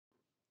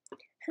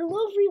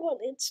Hello everyone,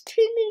 it's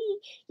Trinity,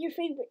 your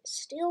favorite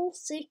still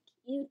sick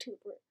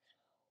YouTuber.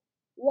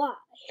 Why?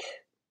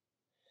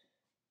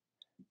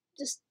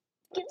 Just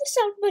get this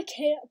out of my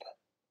camp.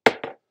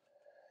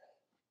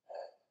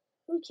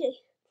 Okay,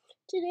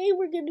 today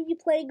we're going to be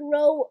playing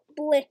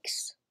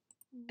ROBLIX.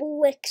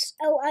 Blix,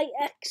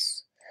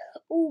 L-I-X.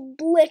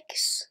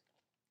 OBBY.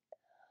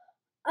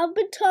 I've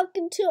been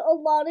talking to a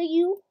lot of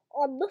you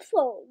on the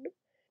phone,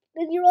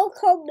 and you're all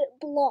calling it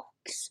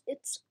blocks.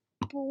 It's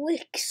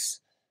Blix.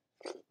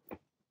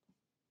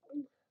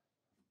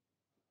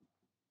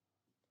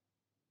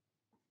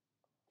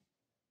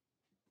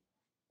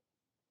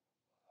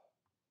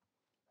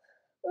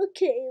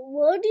 Okay,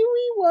 what do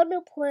we want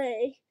to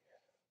play?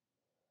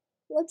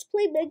 Let's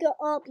play Mega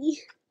Obby.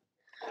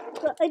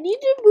 But I need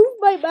to move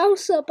my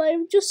mouse up. I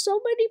have just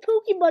so many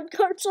Pokemon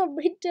cards on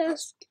my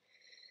desk.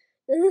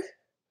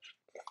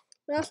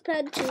 Mouse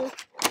pad 2.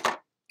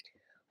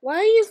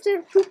 Why is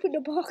there poop in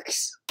a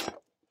box?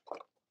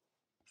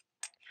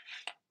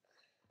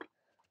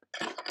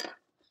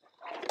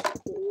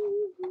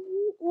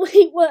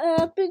 Wait, what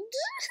happened?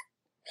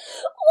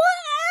 What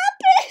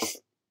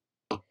happened?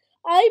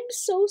 I'm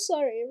so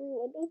sorry,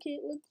 everyone. Okay,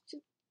 let's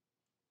just...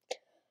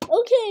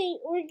 Okay,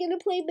 we're gonna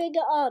play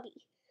Mega Obby.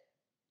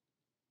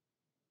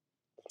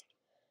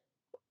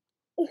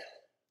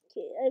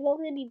 Okay, I've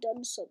already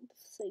done some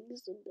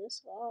things in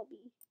this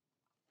obby.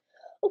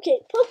 Okay,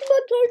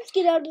 Pokemon cards,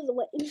 get out of the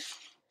way.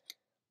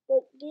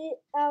 But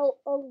get out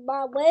of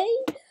my way.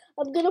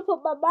 I'm gonna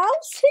put my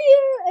mouse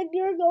here, and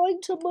you're going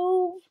to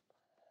move.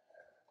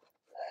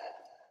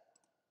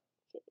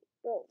 Okay,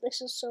 bro,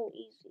 this is so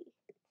easy.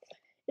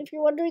 If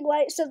you're wondering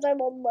why it says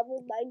I'm on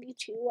level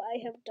 92, I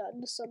have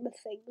done some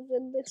things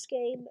in this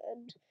game,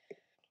 and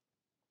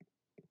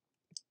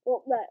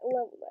well, not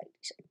level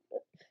 97.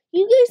 But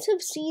you guys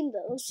have seen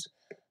those.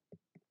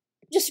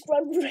 Just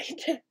run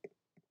right there.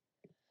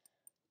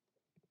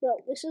 Bro,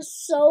 this is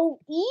so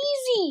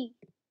easy.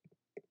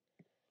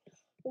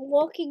 I'm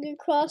walking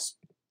across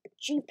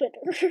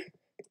Jupiter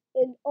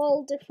in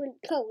all different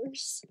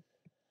colors.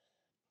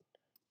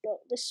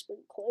 Bro, this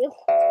spin coil.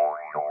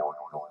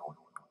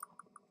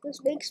 This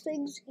makes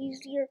things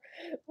easier.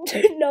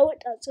 No,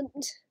 it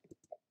doesn't.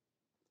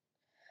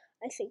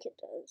 I think it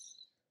does.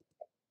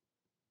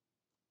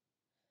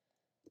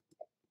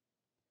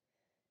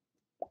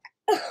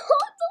 Oh,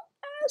 the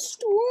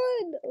last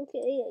one!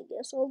 Okay, I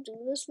guess I'll do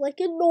this like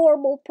a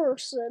normal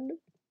person.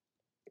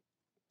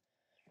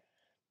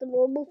 The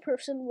normal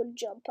person would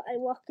jump. I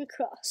walk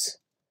across.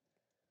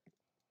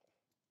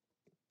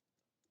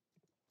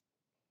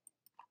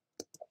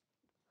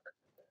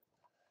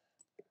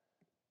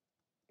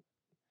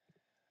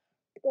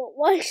 But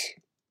what?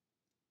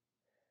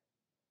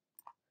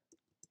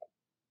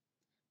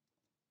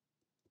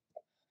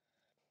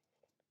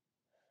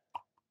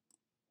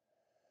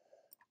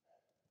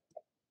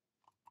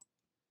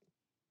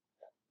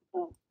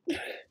 Oh.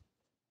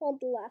 On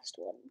the last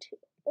one too.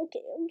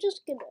 Okay, I'm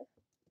just gonna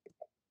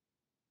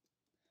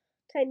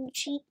kind of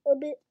cheat a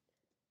bit.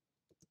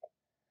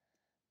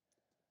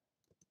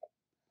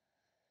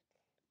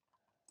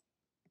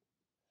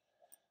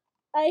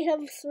 I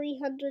have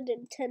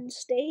 310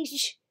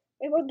 stage.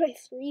 I'm on my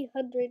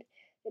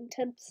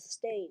 310th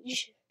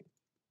stage.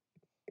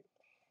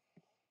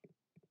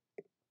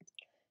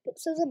 It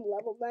says I'm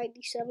level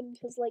 97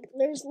 because, like,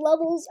 there's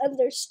levels and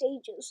there's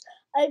stages.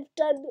 I've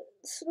done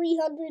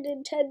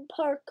 310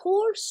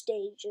 parkour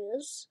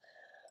stages,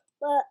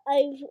 but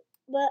I'm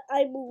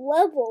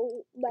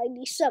level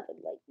 97.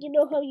 Like, you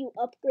know how you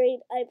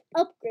upgrade? I've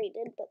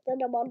upgraded, but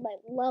then I'm on my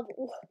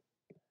level.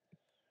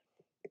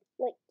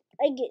 Like,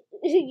 I get,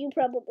 you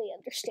probably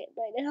understand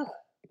by now.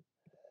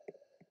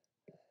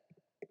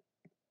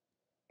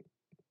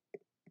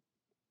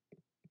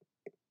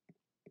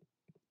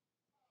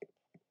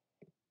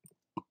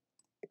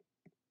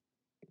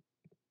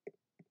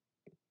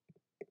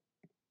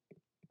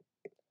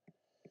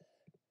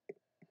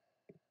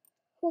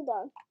 Hold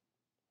on.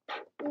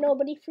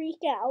 Nobody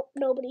freak out.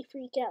 Nobody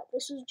freak out.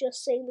 This is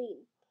just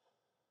saline.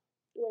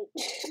 Wait.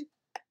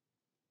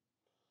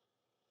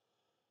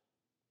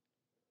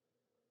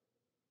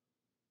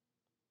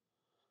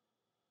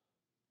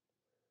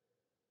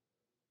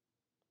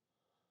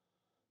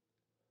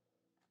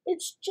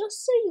 It's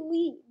just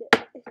saline.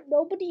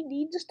 Nobody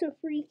needs to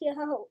freak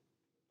out.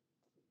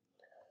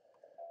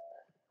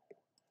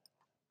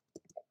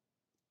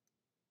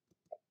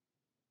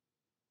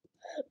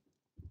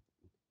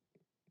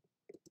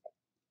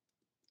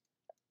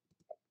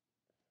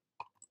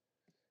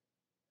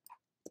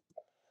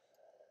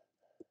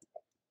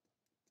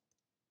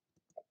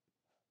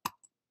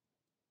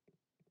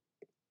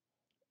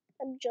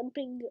 I'm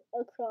jumping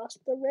across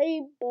the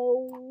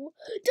rainbow.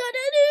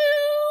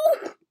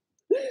 Da-da-doo!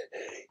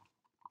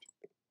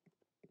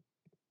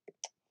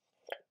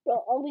 Bro,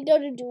 all we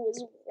gotta do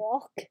is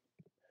walk.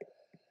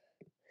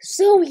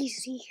 So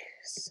easy.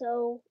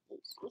 So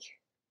easy.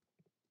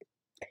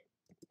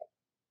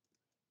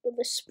 With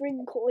a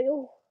spring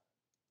coil.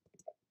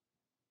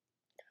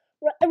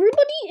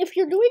 Everybody, if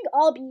you're doing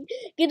obby,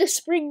 get a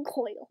spring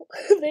coil.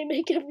 They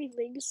make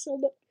everything so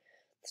much.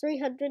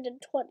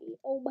 320.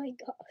 Oh my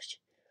gosh.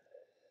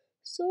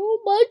 So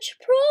much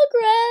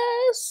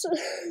progress.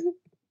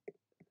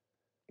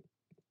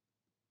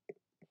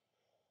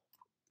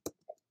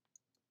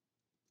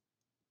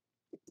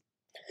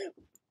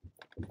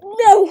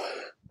 No.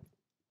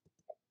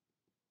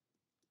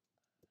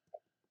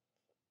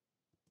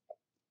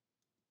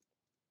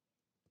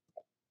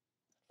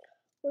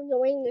 We're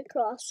going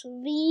across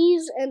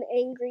V's and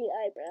angry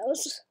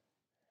eyebrows.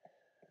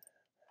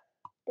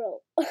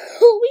 Bro,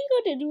 all we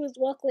gotta do is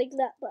walk like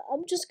that, but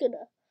I'm just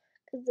gonna,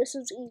 because this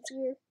is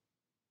easier.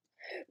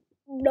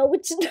 No,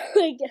 it's not.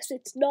 I guess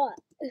it's not.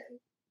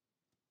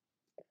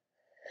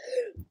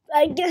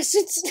 I guess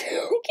it's,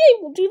 okay,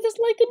 we'll do this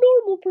like a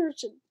normal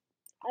person.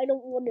 I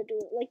don't want to do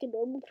it like a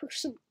normal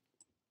person.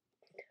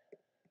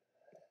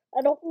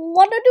 I don't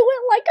want to do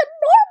it like a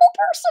normal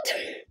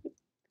person,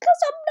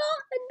 because I'm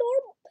not a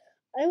normal.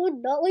 I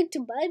would not like to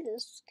buy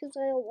this, because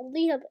I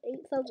only have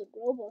 8,000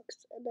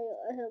 Robux, and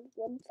I have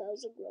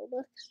 1,000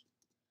 Robux.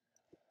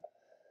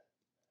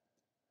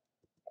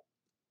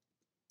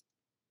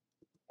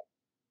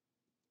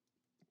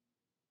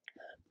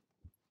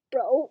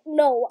 Bro,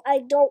 no, I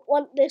don't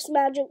want this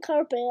magic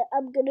carpet.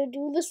 I'm gonna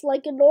do this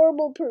like a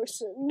normal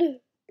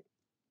person.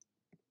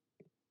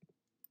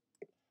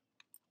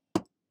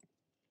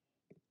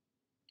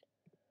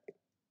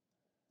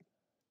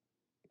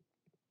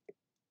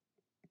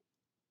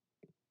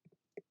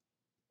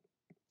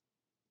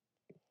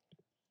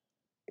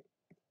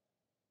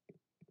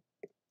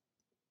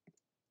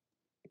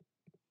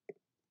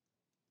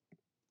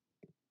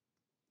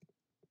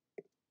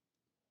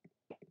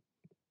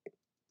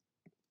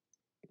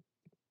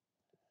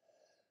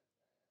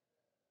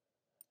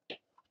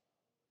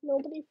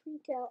 Nobody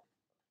freak out.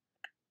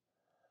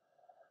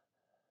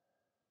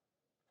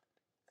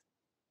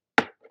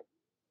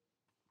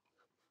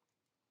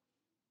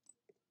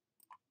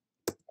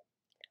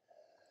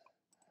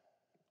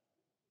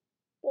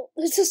 Well,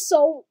 this is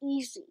so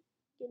easy.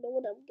 You know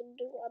what I'm gonna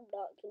do? I'm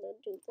not gonna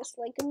do this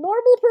like a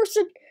normal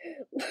person.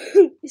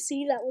 You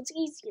see, that was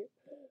easier.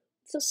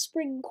 It's a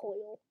spring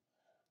coil.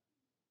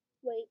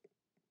 Wait,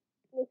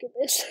 look at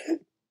this.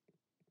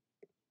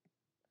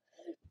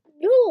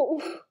 No!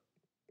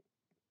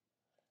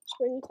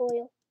 Spring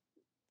coil.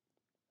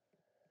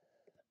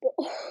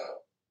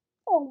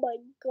 Oh my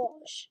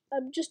gosh.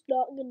 I'm just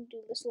not gonna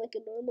do this like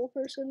a normal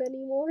person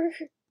anymore.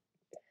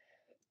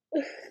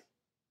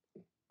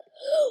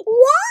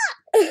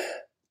 What?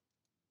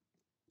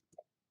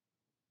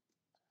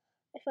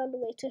 I found a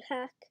way to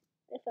hack.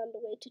 I found a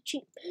way to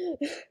cheat.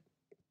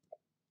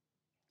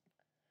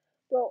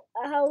 Bro,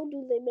 how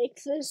do they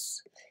make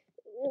this?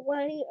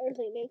 Why are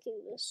they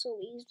making this so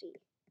easy?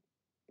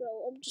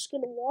 Bro, I'm just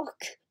gonna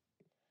walk.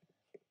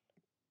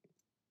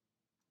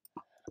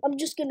 I'm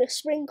just gonna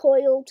spring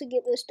coil to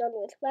get this done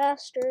with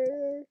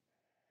faster.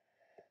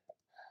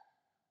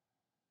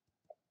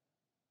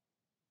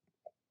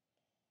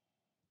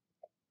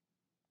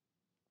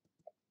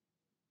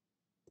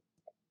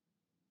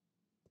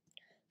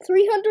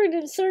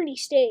 $330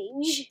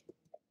 stage.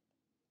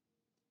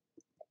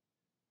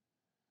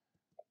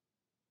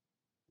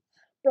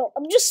 Bro,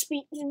 I'm just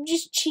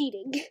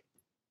cheating.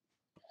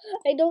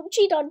 I don't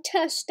cheat on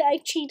test, I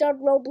cheat on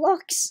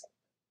Roblox.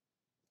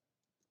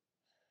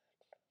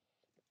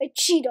 I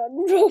cheat on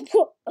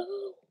Roblox.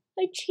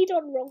 I cheat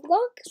on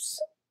Roblox?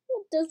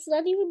 Does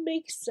that even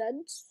make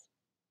sense?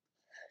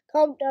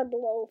 Comment down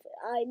below if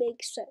I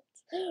make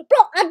sense.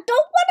 Bro, I don't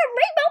want a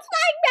rainbow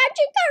flying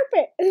magic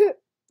carpet!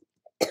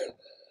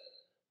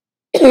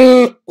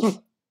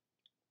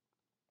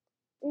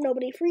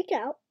 Nobody freak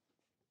out.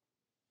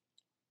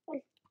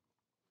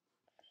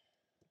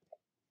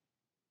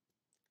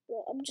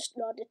 Bro, I'm just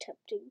not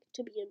attempting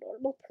to be a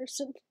normal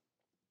person.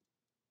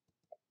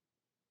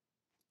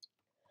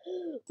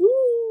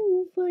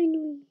 Ooh,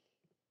 finally.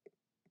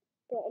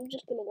 Bro, I'm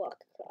just gonna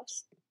walk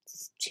across.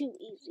 It's too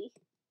easy.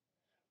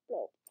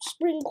 Bro,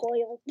 spring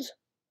coil.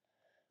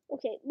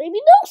 Okay, maybe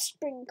no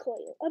spring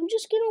coil. I'm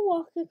just gonna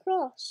walk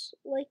across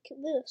like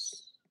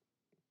this.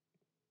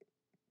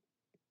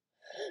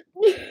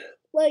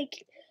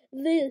 Like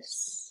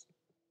this.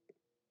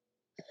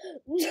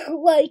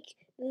 Like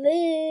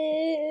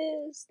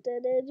this.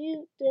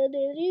 Da-da-do,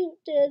 da-da-do,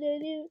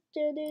 da-da-do,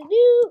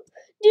 da-da-do,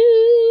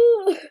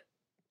 do.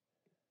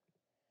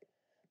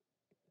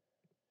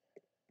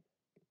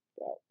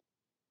 Bro.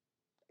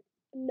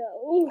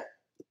 No.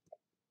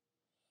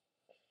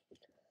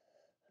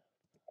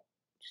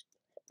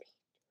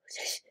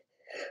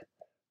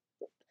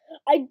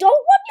 I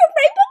don't want your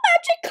rainbow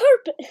magic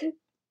carpet!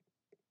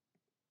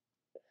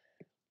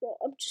 Bro,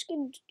 I'm just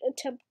gonna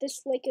attempt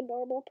this like a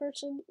normal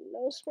person.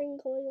 No spring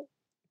coil.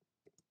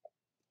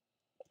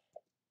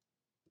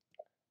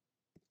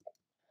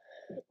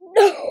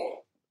 No!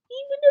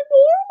 Even a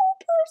normal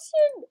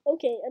person!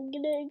 Okay, I'm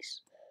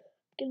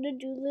gonna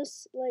do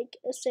this like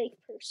a safe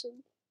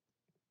person.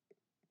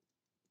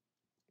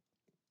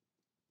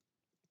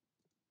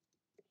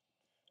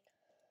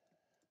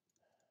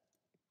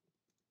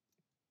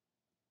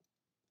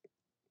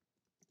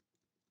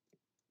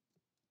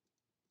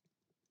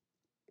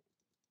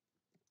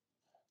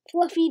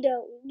 Fluffy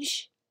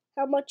Doge.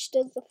 How much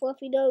does the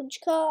Fluffy Doge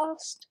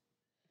cost?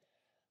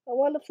 I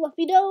want a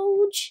Fluffy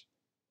Doge.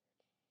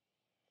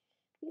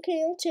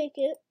 Okay, I'll take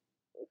it.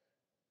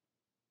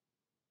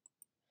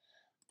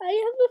 I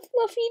have a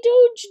Fluffy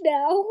Doge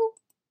now.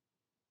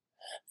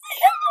 I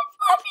have a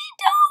Fluffy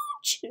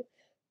Doge!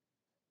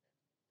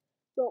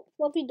 No,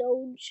 Fluffy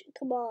Doge.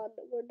 Come on,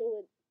 we're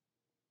doing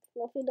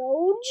Fluffy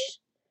Doge.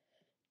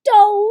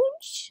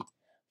 Doge!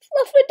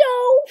 Fluffy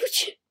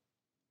Doge!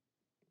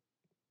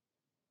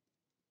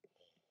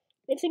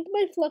 I think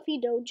my Fluffy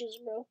Doge is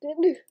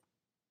broken.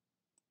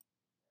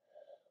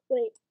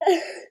 Wait.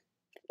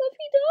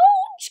 Fluffy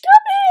Doge,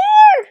 come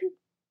here!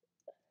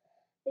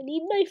 I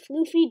need my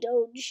Floofy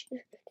Doge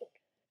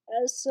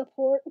as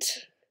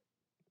support.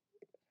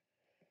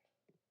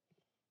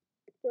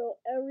 Bro,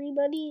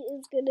 everybody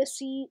is gonna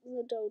see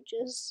the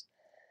Doges.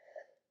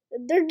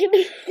 And they're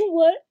gonna,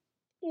 what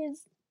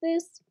is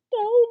this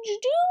Doge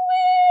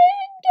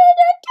doing?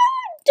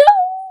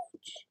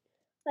 Doge!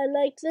 I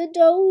like the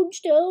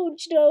Doge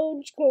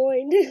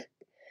coin.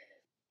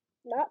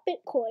 Not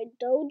Bitcoin,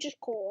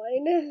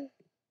 Dogecoin.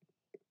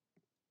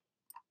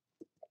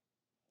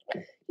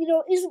 You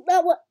know, isn't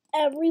that what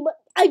everyone...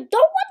 I don't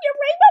want your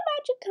rainbow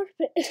magic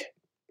carpet!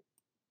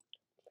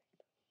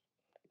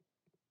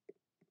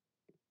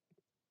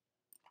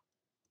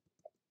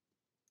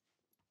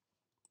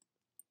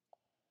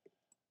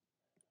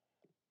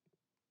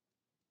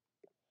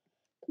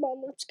 Come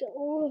on, let's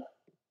go.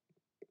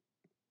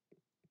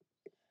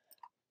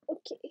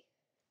 Okay.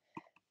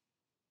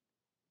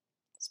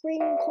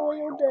 Spring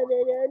coil,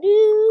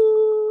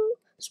 da-da-da-doo.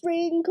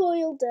 Spring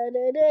coil,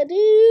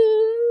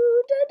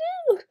 da-da-da-doo,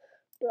 da-doo.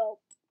 Bro,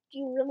 do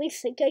you really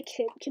think I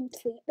can't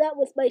complete that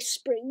with my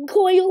spring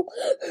coil?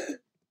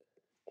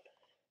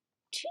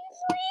 To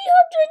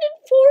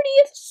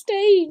 340th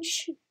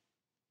stage.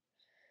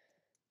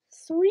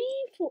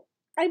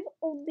 I'm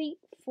only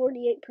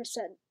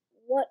 48%.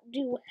 What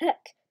do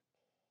heck?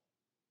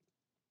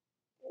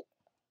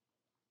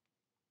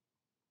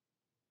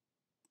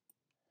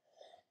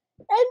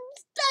 And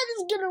that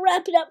is gonna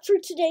wrap it up for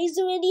today's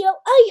video.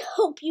 I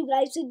hope you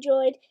guys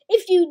enjoyed.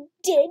 If you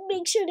did,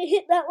 make sure to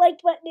hit that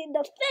like button in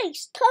the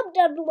face. Comment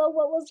down below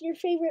what was your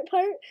favorite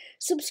part.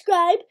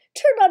 Subscribe,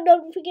 turn on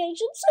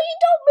notifications so you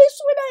don't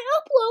miss when I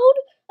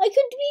upload. I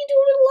could be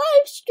doing a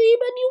live stream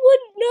and you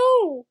wouldn't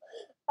know.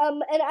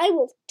 And I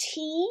will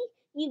see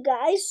you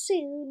guys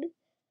soon.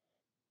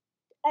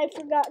 I've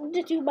forgotten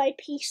to do my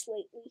piece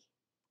lately.